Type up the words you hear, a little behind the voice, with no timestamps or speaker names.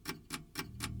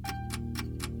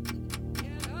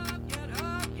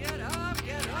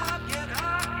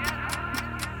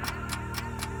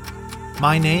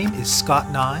My name is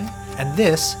Scott Nye, and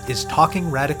this is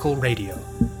Talking Radical Radio.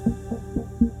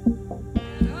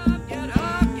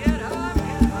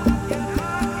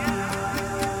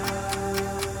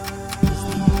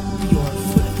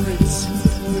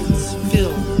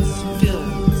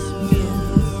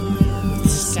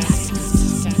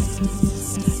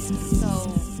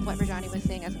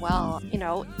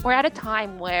 We're at a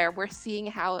time where we're seeing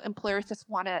how employers just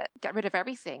want to get rid of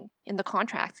everything in the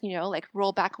contracts, like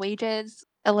roll back wages,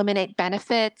 eliminate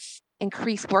benefits,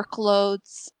 increase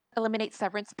workloads, eliminate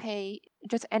severance pay,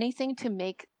 just anything to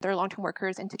make their long-term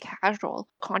workers into casual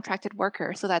contracted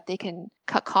workers so that they can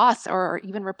cut costs or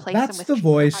even replace them with That's the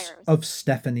voice hires. of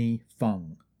Stephanie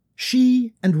Fung.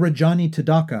 She and Rajani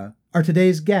Tadaka are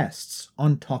today's guests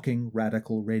on Talking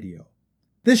Radical Radio.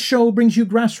 This show brings you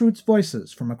grassroots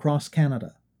voices from across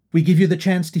Canada. We give you the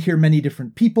chance to hear many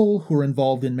different people who are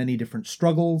involved in many different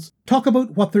struggles, talk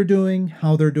about what they're doing,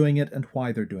 how they're doing it, and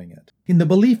why they're doing it, in the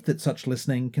belief that such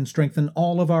listening can strengthen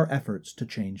all of our efforts to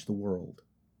change the world.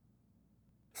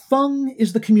 Fung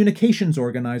is the communications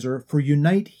organizer for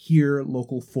Unite Here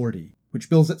Local 40, which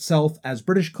bills itself as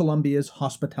British Columbia's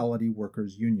Hospitality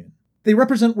Workers Union. They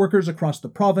represent workers across the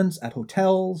province at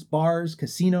hotels, bars,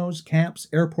 casinos, camps,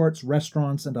 airports,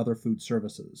 restaurants, and other food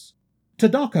services.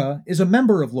 Tadaka is a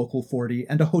member of Local 40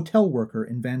 and a hotel worker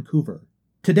in Vancouver.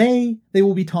 Today, they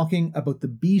will be talking about the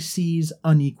BC's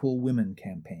Unequal Women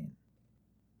campaign.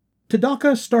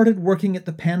 Tadaka started working at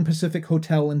the Pan Pacific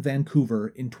Hotel in Vancouver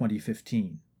in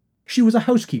 2015. She was a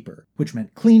housekeeper, which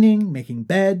meant cleaning, making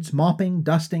beds, mopping,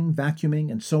 dusting,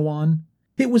 vacuuming, and so on.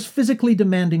 It was physically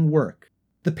demanding work.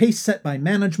 The pace set by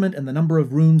management and the number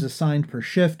of rooms assigned per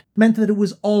shift meant that it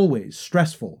was always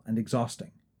stressful and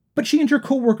exhausting. But she and her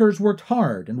co-workers worked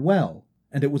hard and well,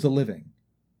 and it was a living.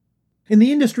 In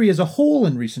the industry as a whole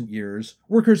in recent years,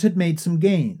 workers had made some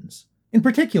gains. In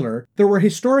particular, there were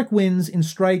historic wins in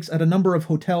strikes at a number of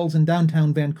hotels in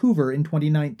downtown Vancouver in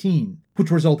 2019, which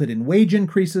resulted in wage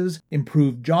increases,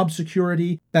 improved job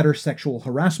security, better sexual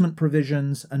harassment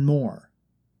provisions, and more.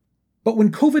 But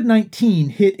when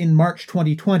COVID-19 hit in March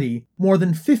 2020, more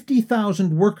than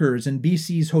 50,000 workers in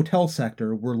BC's hotel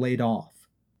sector were laid off.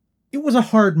 It was a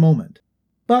hard moment,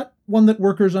 but one that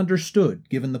workers understood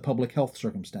given the public health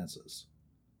circumstances.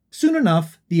 Soon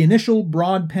enough, the initial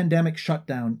broad pandemic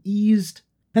shutdown eased,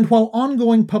 and while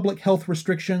ongoing public health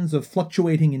restrictions of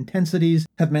fluctuating intensities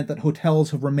have meant that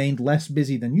hotels have remained less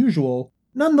busy than usual,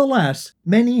 nonetheless,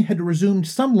 many had resumed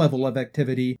some level of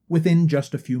activity within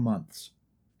just a few months.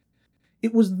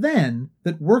 It was then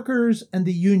that workers and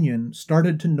the union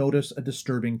started to notice a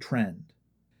disturbing trend.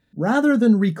 Rather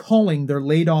than recalling their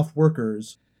laid-off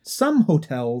workers, some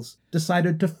hotels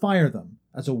decided to fire them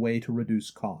as a way to reduce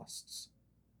costs.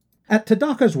 At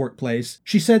Tadaka's workplace,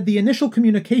 she said the initial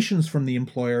communications from the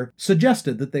employer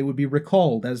suggested that they would be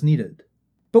recalled as needed.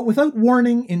 But without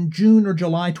warning, in June or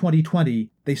July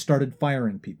 2020, they started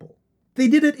firing people. They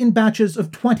did it in batches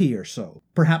of 20 or so,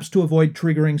 perhaps to avoid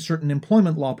triggering certain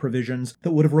employment law provisions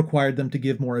that would have required them to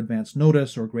give more advance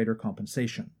notice or greater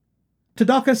compensation.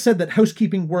 Tadaka said that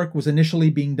housekeeping work was initially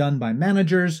being done by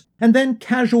managers, and then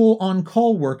casual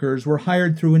on-call workers were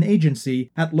hired through an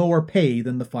agency at lower pay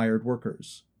than the fired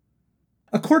workers.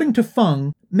 According to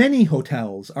Fung, many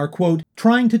hotels are, quote,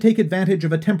 trying to take advantage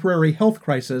of a temporary health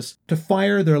crisis to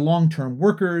fire their long-term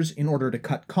workers in order to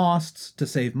cut costs, to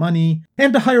save money,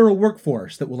 and to hire a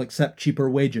workforce that will accept cheaper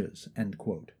wages, end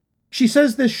quote. She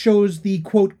says this shows the,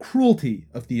 quote, cruelty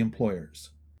of the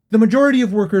employers. The majority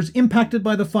of workers impacted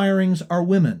by the firings are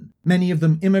women, many of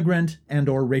them immigrant and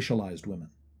or racialized women.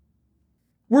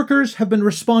 Workers have been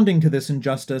responding to this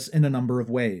injustice in a number of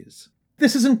ways.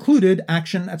 This has included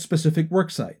action at specific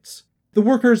worksites. The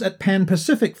workers at Pan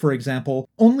Pacific, for example,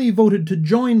 only voted to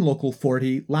join Local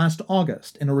 40 last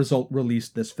August in a result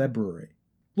released this February.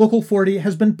 Local 40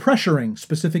 has been pressuring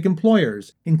specific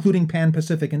employers, including Pan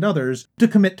Pacific and others, to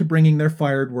commit to bringing their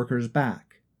fired workers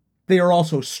back. They are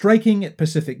also striking at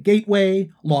Pacific Gateway,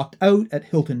 locked out at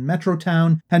Hilton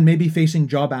Metrotown, and may be facing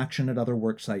job action at other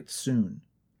worksites soon.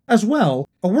 As well,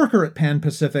 a worker at Pan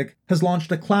Pacific has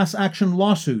launched a class action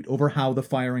lawsuit over how the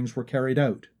firings were carried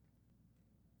out.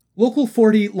 Local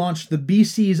 40 launched the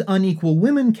BC's Unequal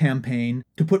Women campaign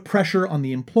to put pressure on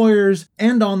the employers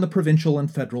and on the provincial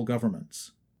and federal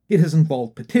governments. It has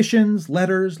involved petitions,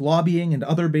 letters, lobbying, and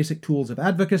other basic tools of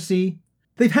advocacy.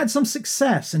 They've had some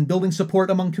success in building support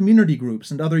among community groups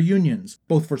and other unions,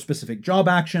 both for specific job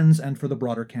actions and for the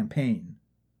broader campaign.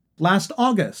 Last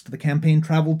August, the campaign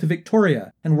traveled to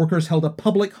Victoria, and workers held a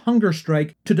public hunger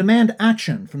strike to demand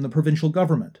action from the provincial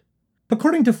government.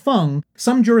 According to Fung,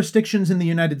 some jurisdictions in the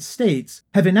United States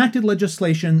have enacted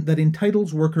legislation that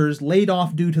entitles workers laid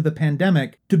off due to the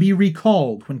pandemic to be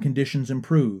recalled when conditions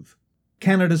improve.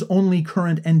 Canada's only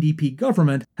current NDP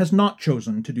government has not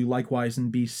chosen to do likewise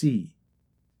in BC.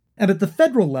 And at the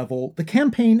federal level, the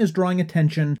campaign is drawing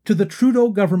attention to the Trudeau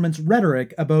government's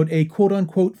rhetoric about a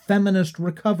quote-unquote feminist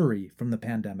recovery from the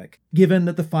pandemic, given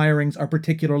that the firings are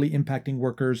particularly impacting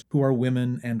workers who are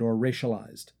women and or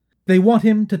racialized. They want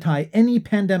him to tie any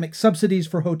pandemic subsidies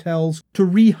for hotels to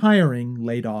rehiring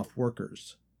laid-off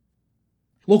workers.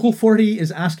 Local 40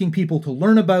 is asking people to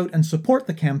learn about and support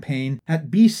the campaign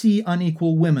at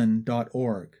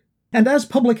bcunequalwomen.org. And as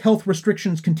public health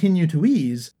restrictions continue to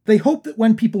ease, they hope that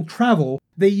when people travel,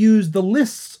 they use the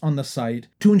lists on the site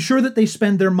to ensure that they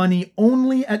spend their money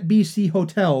only at BC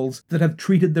hotels that have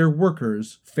treated their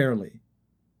workers fairly.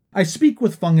 I speak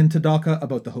with Fung and Tadaka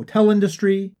about the hotel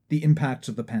industry, the impacts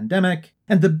of the pandemic,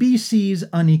 and the BC's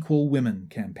Unequal Women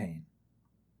campaign.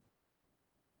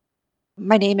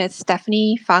 My name is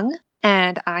Stephanie Fung,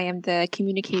 and I am the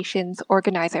communications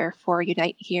organizer for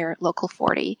Unite Here Local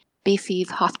 40, BC's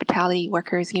Hospitality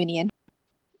Workers Union.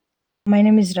 My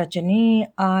name is Rajani.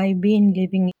 I've been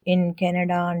living in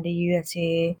Canada and the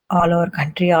USA, all over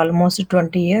country, almost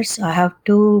 20 years. I have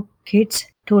 2 kids,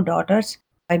 2 daughters.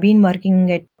 I've been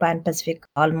working at Pan Pacific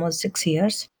almost 6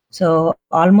 years. So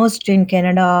almost in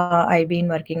Canada, I've been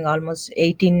working almost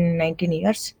 18, 19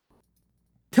 years.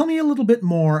 Tell me a little bit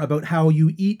more about how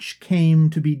you each came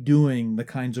to be doing the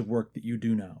kinds of work that you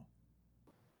do now.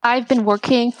 I've been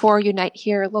working for Unite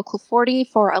Here Local 40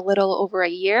 for a little over a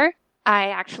year. I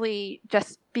actually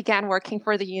just began working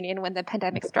for the union when the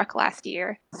pandemic struck last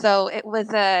year. So it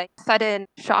was a sudden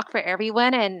shock for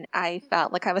everyone, and I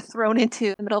felt like I was thrown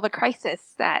into the middle of a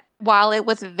crisis that while it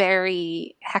was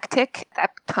very hectic at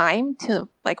the time to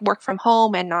work from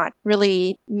home and not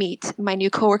really meet my new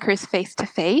coworkers face to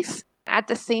face, at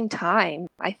the same time,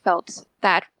 I felt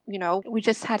that we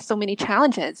just had so many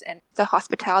challenges and the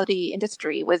hospitality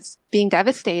industry was being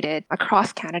devastated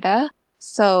across Canada.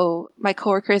 So my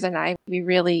coworkers and I, we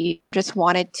really just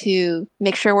wanted to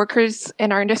make sure workers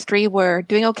in our industry were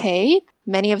doing okay.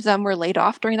 Many of them were laid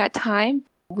off during that time.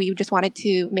 We just wanted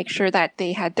to make sure that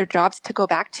they had their jobs to go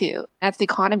back to as the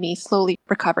economy slowly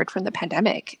recovered from the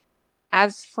pandemic.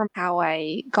 As from how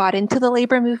I got into the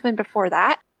labor movement before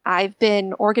that, I've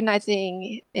been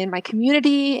organizing in my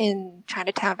community in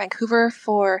Chinatown, Vancouver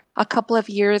for a couple of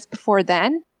years before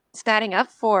then, standing up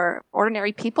for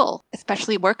ordinary people,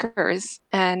 especially workers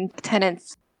and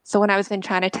tenants. So when I was in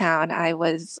Chinatown, I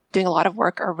was doing a lot of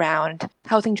work around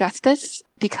housing justice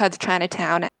because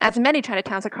Chinatown, as many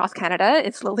Chinatowns across Canada,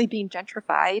 is slowly being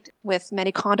gentrified with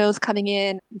many condos coming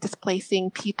in, displacing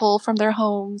people from their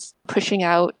homes, pushing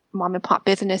out mom and pop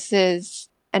businesses,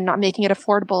 and not making it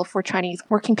affordable for Chinese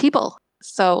working people.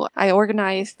 So I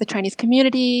organized the Chinese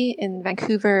community in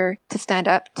Vancouver to stand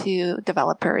up to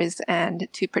developers and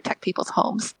to protect people's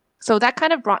homes. So that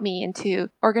kind of brought me into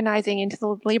organizing into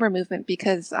the labor movement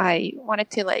because I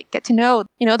wanted to get to know,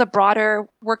 the broader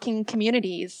working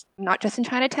communities, not just in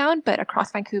Chinatown, but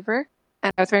across Vancouver.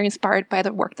 And I was very inspired by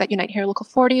the work that Unite Here Local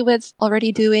 40 was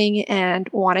already doing and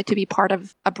wanted to be part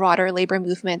of a broader labor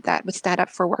movement that would stand up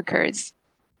for workers.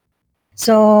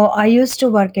 So I used to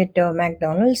work at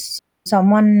McDonald's.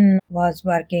 Someone was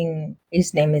working,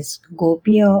 his name is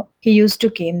Gopi. He used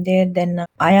to came there. Then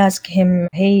I asked him,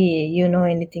 hey, you know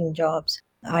anything jobs?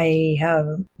 I have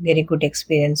very good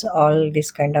experience, all this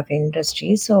kind of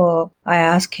industry. So I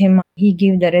asked him, he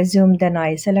gave the resume, then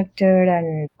I selected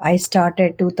and I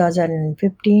started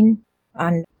 2015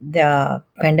 and the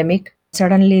pandemic.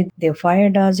 Suddenly they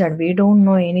fired us and we don't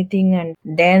know anything. And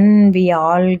then we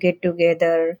all get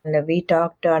together and we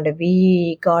talked and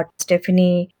we got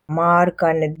Stephanie, Mark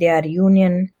and their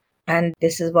union. And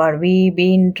this is what we've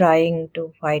been trying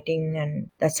to fighting. And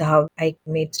that's how I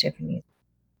met Stephanie.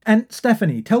 And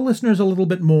Stephanie, tell listeners a little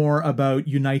bit more about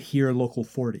Unite Here Local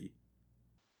 40.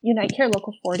 Unite Here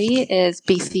Local 40 is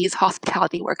BC's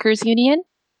Hospitality Workers Union.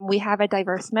 We have a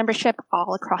diverse membership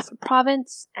all across the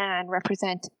province and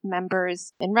represent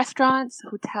members in restaurants,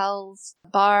 hotels,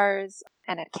 bars,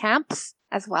 and at camps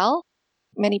as well.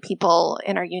 Many people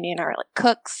in our union are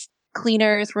cooks,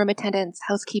 cleaners, room attendants,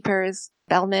 housekeepers,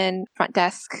 bellmen, front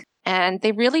desk, and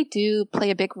they really do play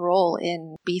a big role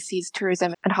in BC's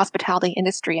tourism and hospitality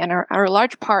industry and are a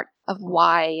large part of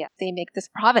why they make this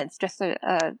province just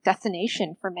a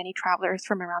destination for many travelers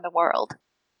from around the world.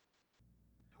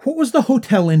 What was the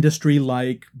hotel industry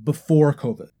like before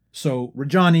COVID? So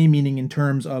Rajani, meaning in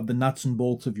terms of the nuts and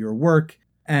bolts of your work,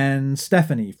 and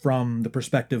Stephanie from the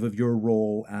perspective of your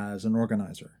role as an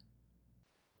organizer.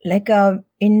 Like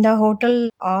in the hotel,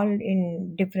 all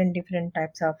in different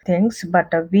types of things,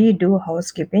 but we do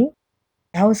housekeeping.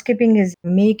 Housekeeping is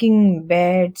making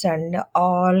beds and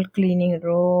all, cleaning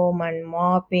room and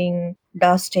mopping,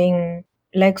 dusting,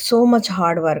 like so much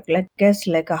hard work. Like guess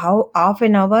like how half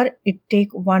an hour it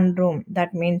take one room.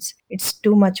 That means it's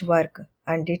too much work,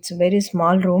 and it's very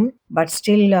small room, but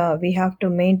still we have to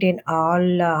maintain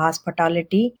all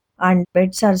hospitality, and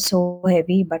beds are so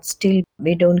heavy, but still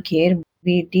we don't care.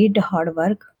 We did hard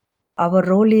work. Our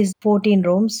role is 14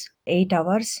 rooms, 8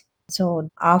 hours. So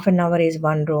half an hour is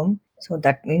one room. So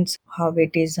that means how it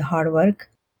is hard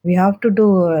work. We have to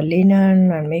do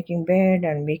linen and making bed,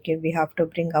 and we have to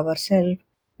bring ourselves.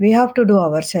 We have to do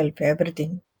ourselves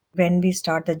everything. When we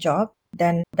start the job,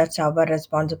 then that's our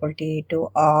responsibility to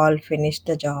all finish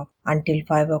the job until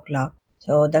 5 o'clock.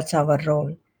 So that's our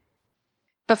role.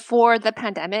 Before the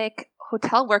pandemic,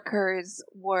 hotel workers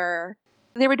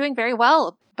they were doing very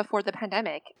well before the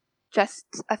pandemic. Just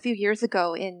a few years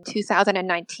ago in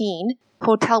 2019,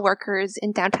 hotel workers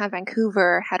in downtown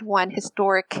Vancouver had won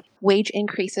historic wage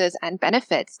increases and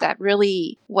benefits that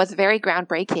really was very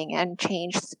groundbreaking and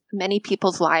changed many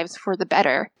people's lives for the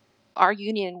better. Our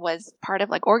union was part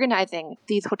of organizing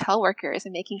these hotel workers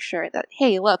and making sure that,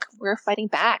 hey, look, we're fighting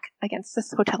back against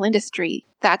this hotel industry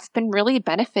that's been really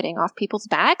benefiting off people's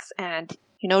backs. And,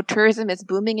 tourism is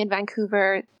booming in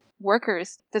Vancouver.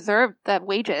 Workers deserve the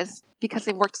wages because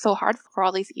they worked so hard for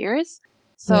all these years.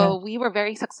 So we were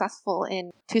very successful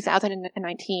in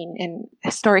 2019 in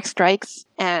historic strikes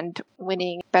and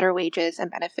winning better wages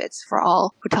and benefits for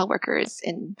all hotel workers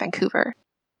in Vancouver.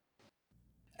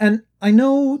 And I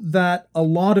know that a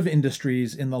lot of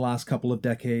industries in the last couple of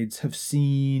decades have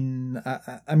seen,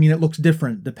 it looks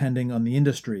different depending on the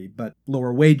industry, but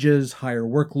lower wages, higher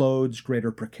workloads,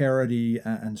 greater precarity,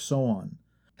 and so on.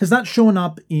 Has that shown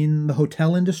up in the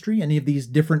hotel industry? Any of these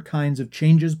different kinds of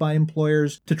changes by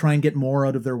employers to try and get more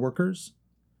out of their workers?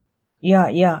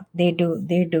 Yeah, they do.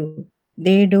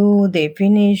 They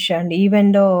finish, and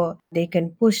even though they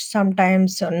can push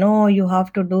sometimes, no, you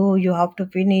have to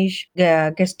finish.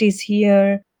 The guest is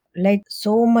here. Like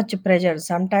so much pressure,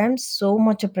 sometimes so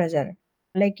much pressure.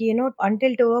 Like,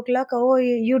 until 2 o'clock, oh,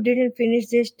 you didn't finish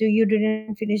this, you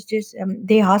didn't finish this.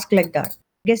 They ask like that.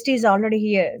 Guest is already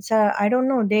here. So I don't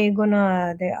know,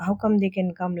 how come they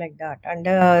can come like that?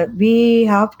 And we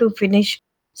have to finish.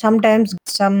 Sometimes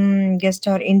some guests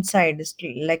are inside,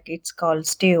 like it's called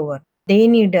stay over. They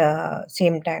need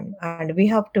same time, and we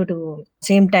have to do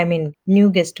same time in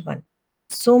new guest one.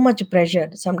 So much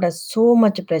pressure, sometimes so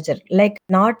much pressure. Like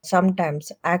not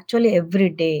sometimes, actually every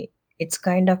day. It's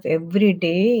kind of every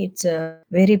day. It's a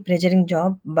very pressuring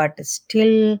job, but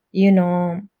still,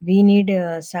 we need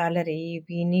a salary.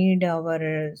 We need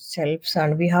ourselves,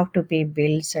 and we have to pay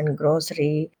bills and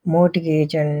grocery,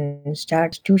 mortgage, and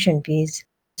start tuition fees.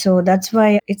 So that's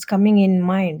why it's coming in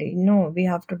mind. We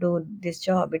have to do this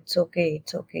job. It's okay.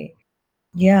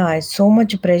 Yeah, so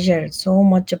much pressure, so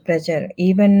much pressure.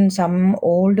 Even some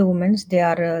old women, they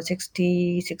are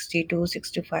 60, 62,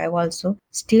 65 also.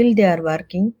 Still they are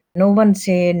working. No one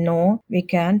say no, we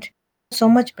can't. So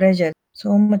much pressure,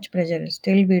 so much pressure.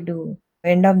 Still we do.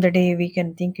 End of the day, we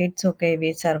can think it's okay,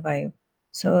 we survive.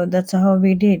 So that's how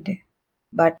we did.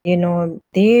 But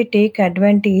they take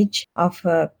advantage of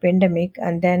pandemic,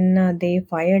 and then they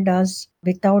fired us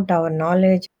without our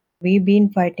knowledge. We've been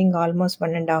fighting almost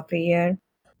 1.5 years.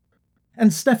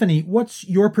 And Stephanie, what's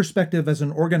your perspective as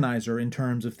an organizer in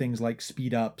terms of things like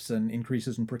speed ups and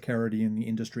increases in precarity in the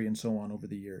industry and so on over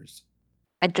the years?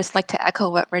 I'd just like to echo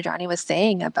what Rajani was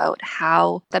saying about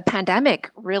how the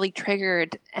pandemic really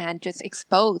triggered and just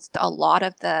exposed a lot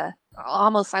of the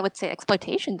almost, I would say,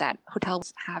 exploitation that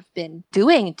hotels have been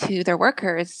doing to their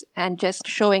workers, and just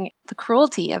showing the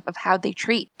cruelty of how they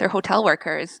treat their hotel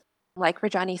workers. Like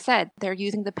Rajani said, they're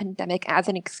using the pandemic as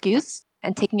an excuse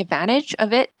and taking advantage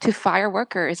of it to fire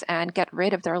workers and get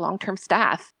rid of their long-term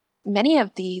staff. Many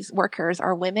of these workers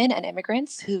are women and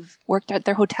immigrants who've worked at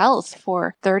their hotels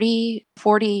for 30,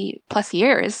 40 plus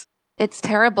years. It's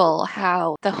terrible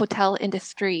how the hotel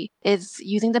industry is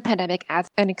using the pandemic as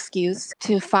an excuse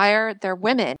to fire their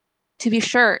women. To be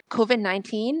sure,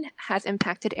 COVID-19 has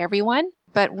impacted everyone,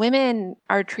 but women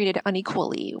are treated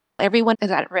unequally. Everyone is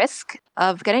at risk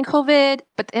of getting COVID,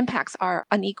 but the impacts are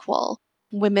unequal.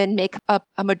 Women make up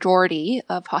a majority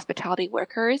of hospitality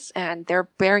workers, and they're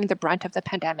bearing the brunt of the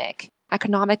pandemic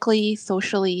economically,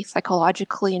 socially,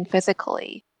 psychologically, and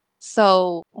physically.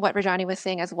 So what Rajani was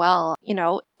saying as well,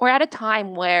 we're at a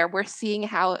time where we're seeing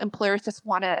how employers just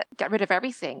want to get rid of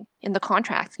everything in the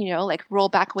contracts, like roll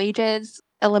back wages,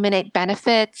 eliminate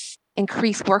benefits,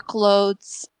 increase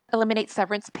workloads. eliminate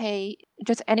severance pay,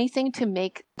 just anything to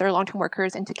make their long-term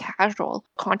workers into casual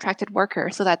contracted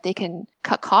workers so that they can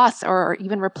cut costs or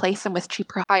even replace them with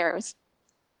cheaper hires.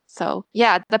 So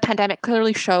yeah, the pandemic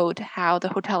clearly showed how the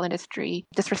hotel industry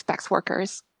disrespects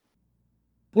workers.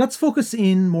 Let's focus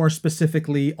in more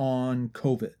specifically on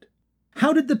COVID.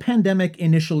 How did the pandemic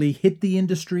initially hit the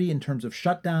industry in terms of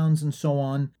shutdowns and so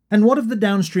on? And what have the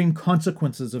downstream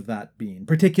consequences of that been?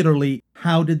 Particularly,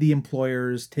 how did the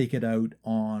employers take it out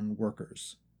on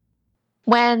workers?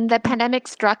 When the pandemic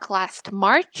struck last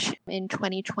March in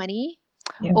 2020,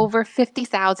 over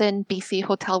 50,000 BC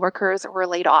hotel workers were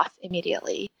laid off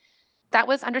immediately. That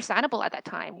was understandable at that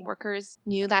time. Workers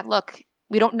knew that, look,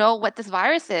 we don't know what this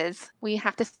virus is. We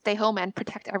have to stay home and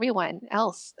protect everyone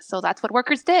else. So that's what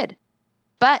workers did.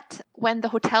 But when the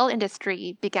hotel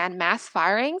industry began mass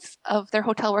firings of their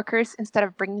hotel workers instead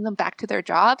of bringing them back to their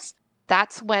jobs,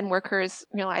 that's when workers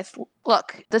realized,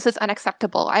 look, this is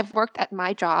unacceptable. I've worked at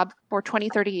my job for 20,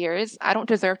 30 years. I don't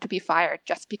deserve to be fired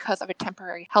just because of a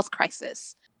temporary health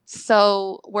crisis.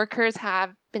 So workers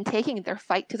have been taking their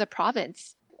fight to the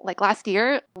province. Like last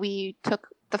year, we took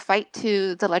the fight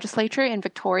to the legislature in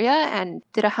Victoria and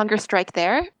did a hunger strike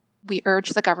there. We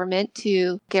urged the government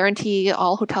to guarantee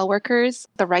all hotel workers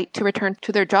the right to return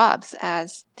to their jobs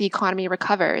as the economy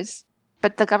recovers.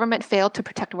 But the government failed to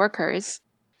protect workers.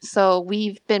 So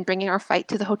we've been bringing our fight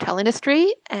to the hotel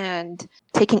industry and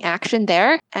taking action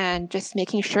there and just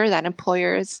making sure that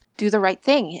employers do the right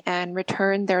thing and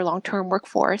return their long-term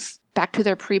workforce back to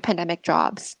their pre-pandemic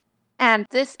jobs. And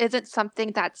this isn't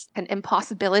something that's an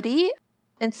impossibility.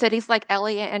 In cities like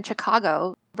LA and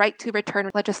Chicago, right to return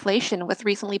legislation was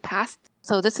recently passed.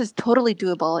 So this is totally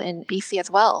doable in BC as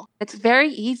well. It's very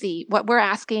easy. What we're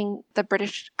asking the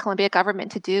British Columbia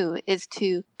government to do is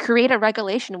to create a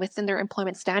regulation within their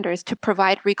employment standards to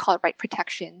provide recall right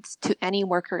protections to any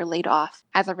worker laid off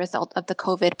as a result of the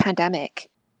COVID pandemic.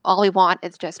 All we want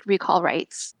is just recall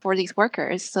rights for these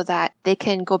workers so that they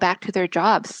can go back to their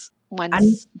jobs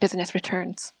once business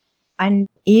returns. And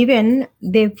even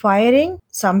they're firing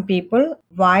some people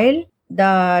while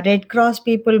the Red Cross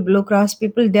people, Blue Cross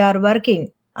people, they are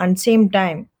working at same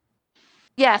time.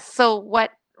 Yes. So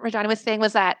what Rajani was saying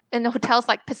was that in the hotels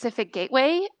like Pacific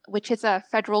Gateway, which is a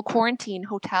federal quarantine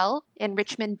hotel in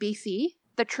Richmond, BC,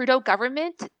 the Trudeau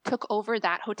government took over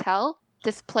that hotel,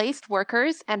 displaced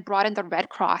workers, and brought in the Red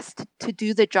Cross to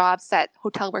do the jobs that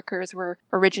hotel workers were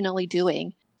originally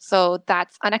doing. So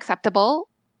that's unacceptable.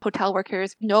 Hotel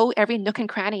workers know every nook and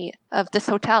cranny of this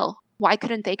hotel. Why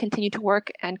couldn't they continue to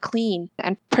work and clean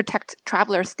and protect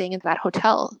travelers staying in that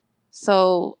hotel?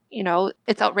 So,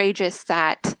 it's outrageous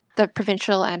that the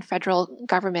provincial and federal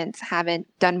governments haven't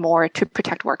done more to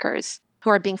protect workers who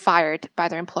are being fired by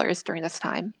their employers during this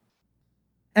time.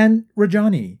 And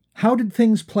Rajani, how did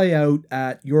things play out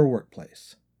at your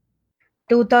workplace?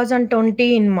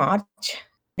 2020 in March,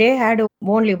 they had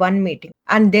only one meeting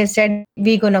and they said,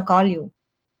 we're going to call you.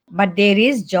 But there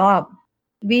is job.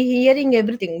 We hearing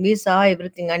everything. We saw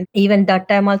everything. And even that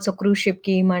time also cruise ship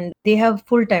came and they have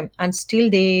full time and still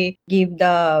they give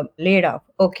the laid off.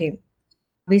 Okay.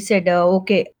 We said,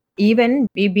 okay. Even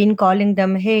we've been calling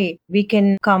them, hey, we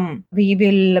can come. We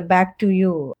will back to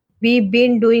you. We've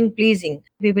been doing pleasing.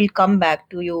 We will come back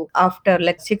to you after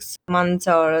like 6 months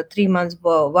or 3 months,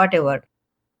 whatever.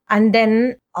 And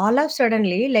then all of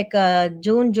suddenly, like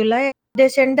June, July, they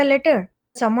sent the letter.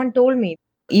 Someone told me.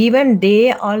 Even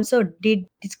they also did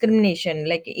discrimination,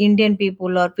 like Indian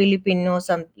people or Filipino,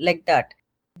 something like that.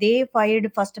 They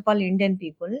fired, first of all, Indian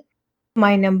people.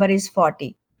 My number is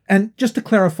 40. And just to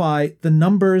clarify, the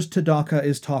numbers Tadaka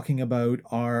is talking about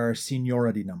are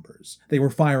seniority numbers. They were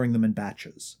firing them in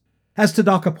batches. As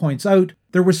Tadaka points out,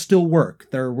 there was still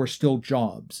work. There were still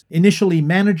jobs. Initially,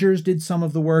 managers did some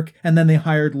of the work, and then they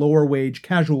hired lower-wage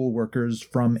casual workers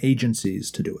from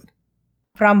agencies to do it.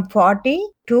 From 40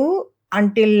 to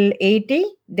until 80,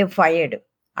 they fired.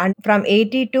 And from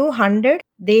 80 to 100,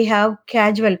 they have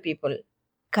casual people.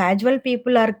 Casual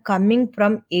people are coming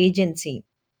from agency.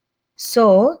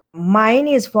 So mine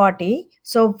is 40.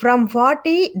 So from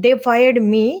 40, they fired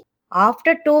me.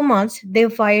 After 2 months, they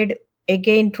fired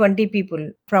again 20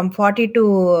 people from 40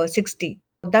 to 60.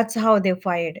 That's how they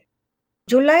fired.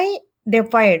 July, they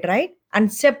fired, right?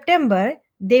 And September,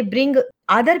 they bring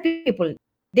other people.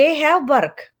 They have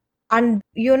work. And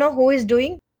you know who is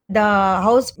doing? The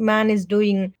houseman is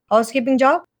doing housekeeping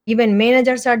job. Even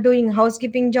managers are doing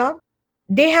housekeeping job.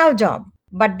 They have job,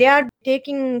 but they are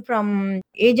taking from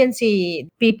agency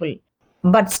people.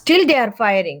 But still they are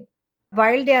firing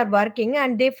while they are working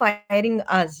and they firing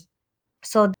us.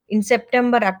 So in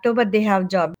September, October, they have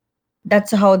job.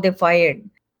 That's how they fired.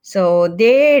 So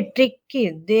they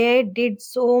tricky. They did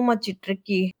so much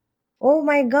tricky. Oh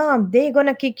my God, they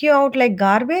gonna kick you out like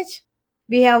garbage?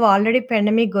 We have already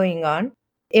pandemic going on.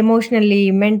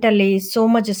 Emotionally, mentally, so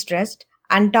much stressed.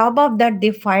 On top of that,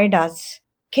 they fired us.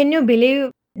 Can you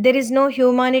believe there is no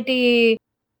humanity?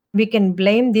 We can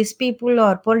blame these people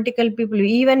or political people.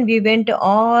 Even we went to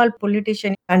all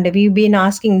politicians and we've been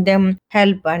asking them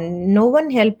help and no one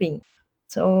helping.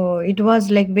 So it was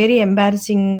like very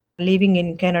embarrassing living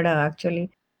in Canada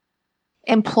actually.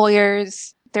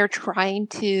 Employers, they're trying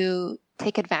to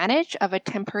take advantage of a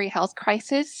temporary health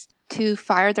crisis to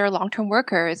fire their long-term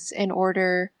workers in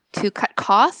order to cut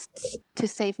costs, to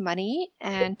save money,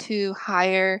 and to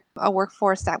hire a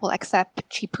workforce that will accept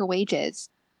cheaper wages.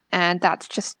 And that's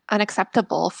just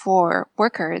unacceptable for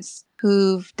workers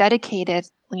who've dedicated,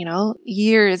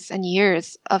 years and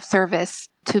years of service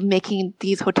to making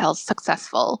these hotels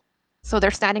successful. So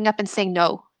they're standing up and saying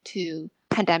no to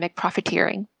pandemic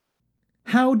profiteering.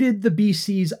 How did the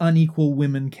BC's Unequal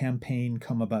Women campaign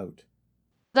come about?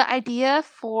 The idea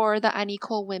for the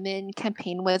Unequal Women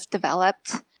campaign was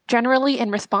developed generally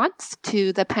in response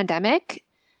to the pandemic,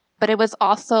 but it was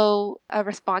also a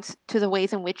response to the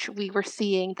ways in which we were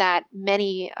seeing that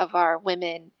many of our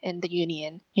women in the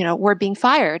union, were being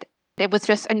fired. It was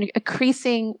just an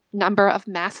increasing number of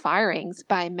mass firings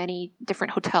by many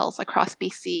different hotels across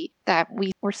BC that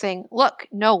we were saying, look,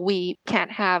 no, we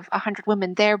can't have 100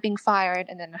 women there being fired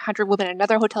and then 100 women in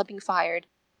another hotel being fired.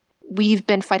 We've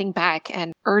been fighting back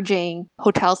and urging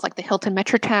hotels like the Hilton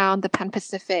Metrotown, the Pan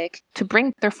Pacific, to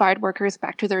bring their fired workers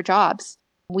back to their jobs.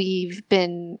 We've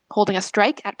been holding a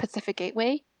strike at Pacific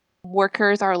Gateway.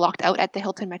 Workers are locked out at the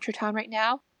Hilton Metrotown right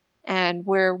now, and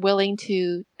we're willing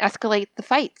to escalate the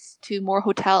fights to more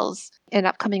hotels in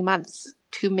upcoming months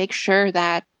to make sure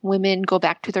that women go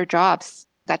back to their jobs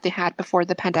that they had before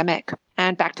the pandemic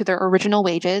and back to their original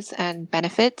wages and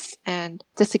benefits and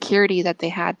the security that they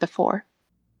had before.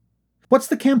 What's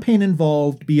the campaign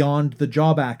involved beyond the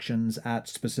job actions at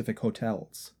specific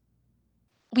hotels?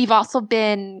 We've also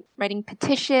been writing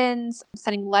petitions,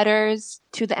 sending letters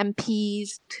to the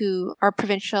MPs, to our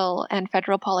provincial and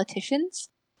federal politicians.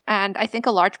 And I think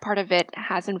a large part of it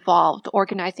has involved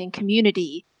organizing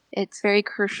community. It's very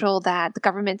crucial that the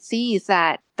government sees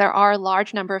that there are a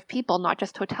large number of people, not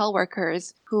just hotel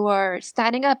workers, who are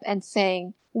standing up and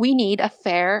saying, we need a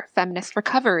fair feminist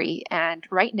recovery. And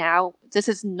right now, this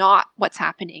is not what's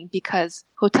happening because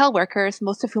hotel workers,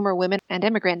 most of whom are women and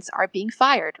immigrants, are being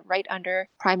fired right under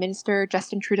Prime Minister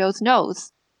Justin Trudeau's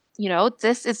nose.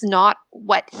 This is not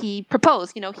what he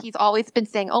proposed. He's always been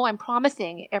saying, I'm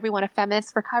promising everyone a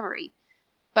feminist recovery.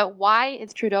 But why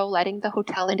is Trudeau letting the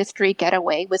hotel industry get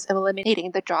away with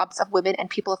eliminating the jobs of women and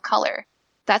people of color?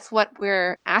 That's what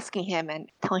we're asking him and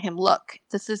telling him, look,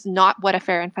 this is not what a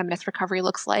fair and feminist recovery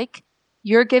looks like.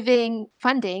 You're giving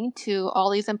funding to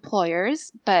all these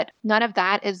employers, but none of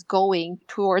that is going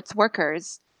towards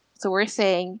workers. So we're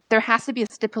saying there has to be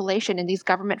a stipulation in these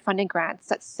government funding grants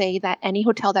that say that any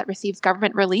hotel that receives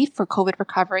government relief for COVID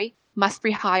recovery must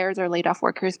rehire their laid off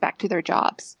workers back to their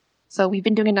jobs. So we've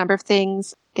been doing a number of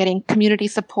things, getting community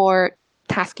support,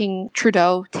 tasking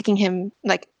Trudeau, taking him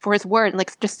for his word, and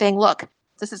just saying, look,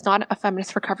 this is not a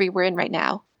feminist recovery we're in right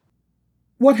now.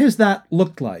 What has that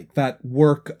looked like, that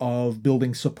work of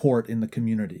building support in the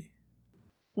community?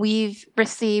 We've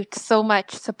received so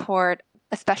much support,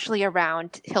 especially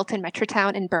around Hilton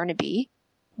Metrotown in Burnaby.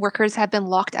 Workers have been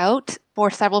locked out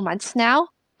for several months now,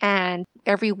 and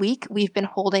every week we've been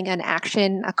holding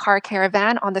a car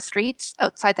caravan on the streets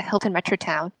outside the Hilton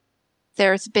Metrotown.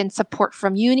 There's been support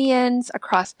from unions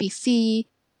across BC,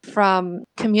 from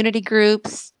community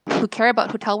groups who care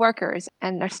about hotel workers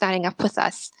and are standing up with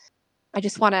us. I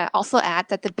just want to also add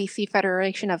that the BC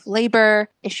Federation of Labor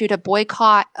issued a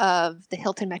boycott of the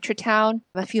Hilton Metrotown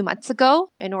a few months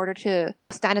ago in order to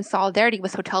stand in solidarity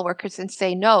with hotel workers and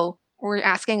say, no, we're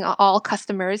asking all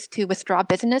customers to withdraw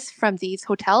business from these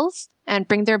hotels and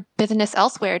bring their business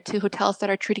elsewhere to hotels that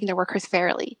are treating their workers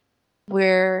fairly.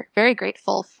 We're very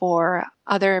grateful for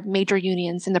other major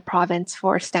unions in the province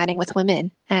for standing with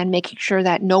women and making sure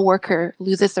that no worker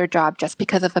loses their job just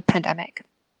because of a pandemic.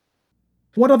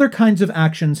 What other kinds of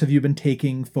actions have you been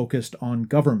taking focused on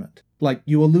government? Like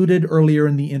you alluded earlier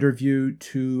in the interview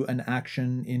to an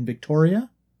action in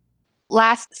Victoria?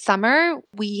 Last summer,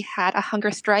 we had a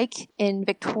hunger strike in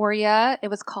Victoria. It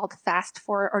was called Fast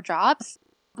for Our Jobs.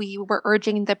 We were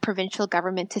urging the provincial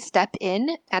government to step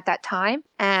in at that time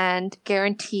and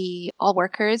guarantee all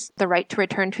workers the right to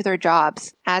return to their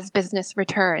jobs as business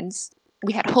returns.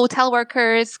 We had hotel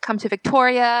workers come to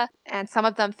Victoria, and some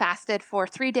of them fasted for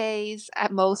 3 days,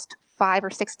 at most 5 or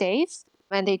 6 days.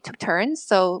 and they took turns.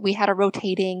 So we had a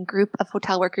rotating group of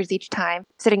hotel workers each time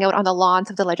sitting out on the lawns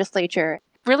of the legislature,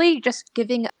 really just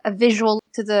giving a visual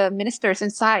to the ministers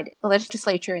inside the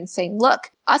legislature and saying,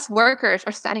 look, us workers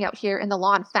are standing out here in the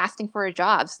lawn fasting for our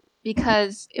jobs.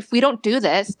 Because if we don't do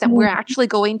this, then we're actually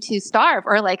going to starve,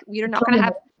 or like we're not going to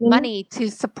have money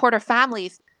to support our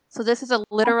families. So this is a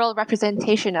literal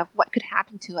representation of what could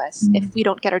happen to us if we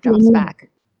don't get our jobs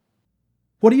back.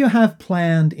 What do you have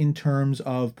planned in terms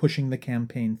of pushing the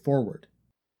campaign forward?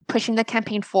 Pushing the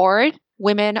campaign forward,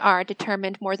 women are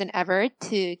determined more than ever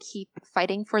to keep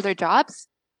fighting for their jobs.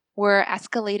 We're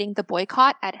escalating the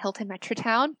boycott at Hilton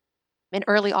Metrotown. In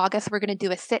early August, we're going to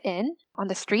do a sit-in on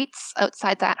the streets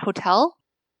outside that hotel.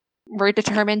 We're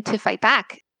determined to fight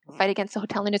back, fight against the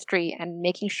hotel industry and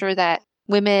making sure that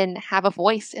women have a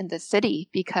voice in this city,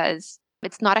 because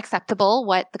it's not acceptable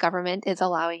what the government is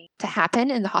allowing to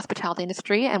happen in the hospitality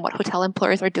industry and what hotel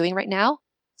employers are doing right now.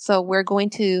 So we're going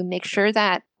to make sure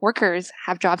that workers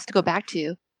have jobs to go back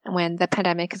to when the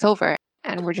pandemic is over,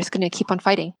 and we're just going to keep on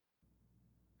fighting.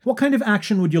 What kind of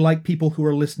action would you like people who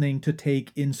are listening to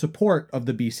take in support of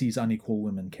the BC's Unequal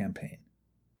Women campaign?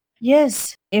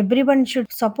 Yes, everyone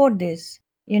should support this.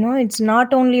 It's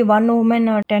not only one woman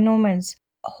or 10 women.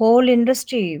 Whole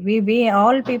industry, we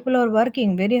all people are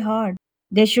working very hard.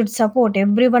 They should support,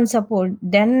 everyone support.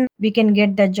 Then we can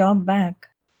get the job back.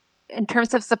 In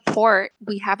terms of support,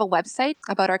 we have a website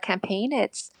about our campaign.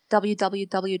 It's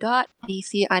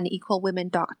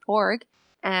www.bcunequalwomen.org.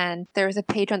 And there's a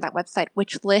page on that website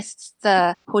which lists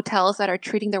the hotels that are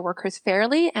treating their workers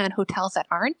fairly and hotels that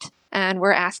aren't. And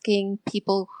we're asking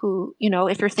people who,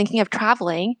 if you're thinking of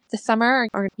traveling this summer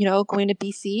or, going to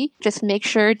BC, just make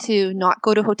sure to not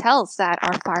go to hotels that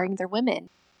are firing their women.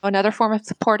 Another form of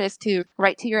support is to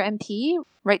write to your MP,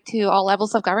 write to all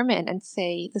levels of government and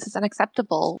say, this is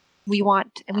unacceptable. We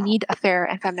want and we need a fair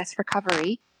and feminist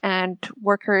recovery. And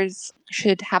workers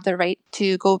should have the right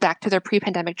to go back to their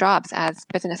pre-pandemic jobs as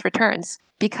business returns,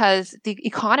 because the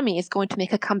economy is going to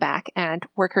make a comeback and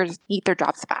workers need their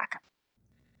jobs back.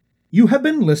 You have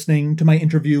been listening to my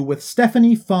interview with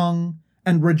Stephanie Fung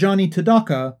and Rajani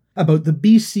Tadaka about the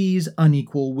BC's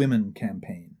Unequal Women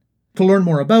campaign. To learn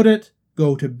more about it,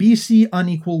 go to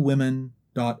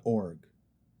bcunequalwomen.org.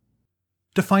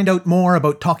 To find out more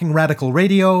about Talking Radical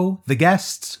Radio, the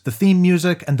guests, the theme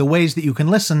music, and the ways that you can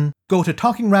listen, go to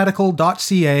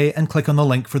talkingradical.ca and click on the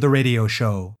link for the radio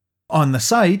show. On the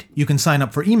site, you can sign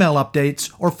up for email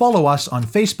updates or follow us on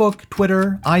Facebook,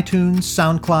 Twitter, iTunes,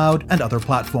 SoundCloud, and other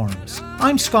platforms.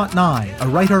 I'm Scott Nye, a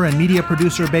writer and media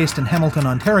producer based in Hamilton,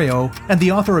 Ontario, and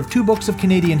the author of 2 books of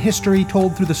Canadian history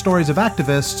told through the stories of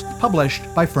activists, published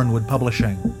by Fernwood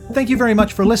Publishing. Thank you very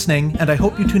much for listening, and I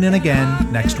hope you tune in again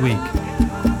next week.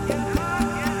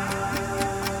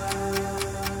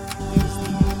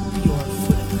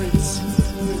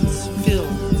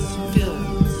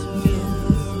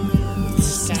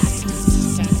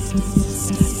 Static.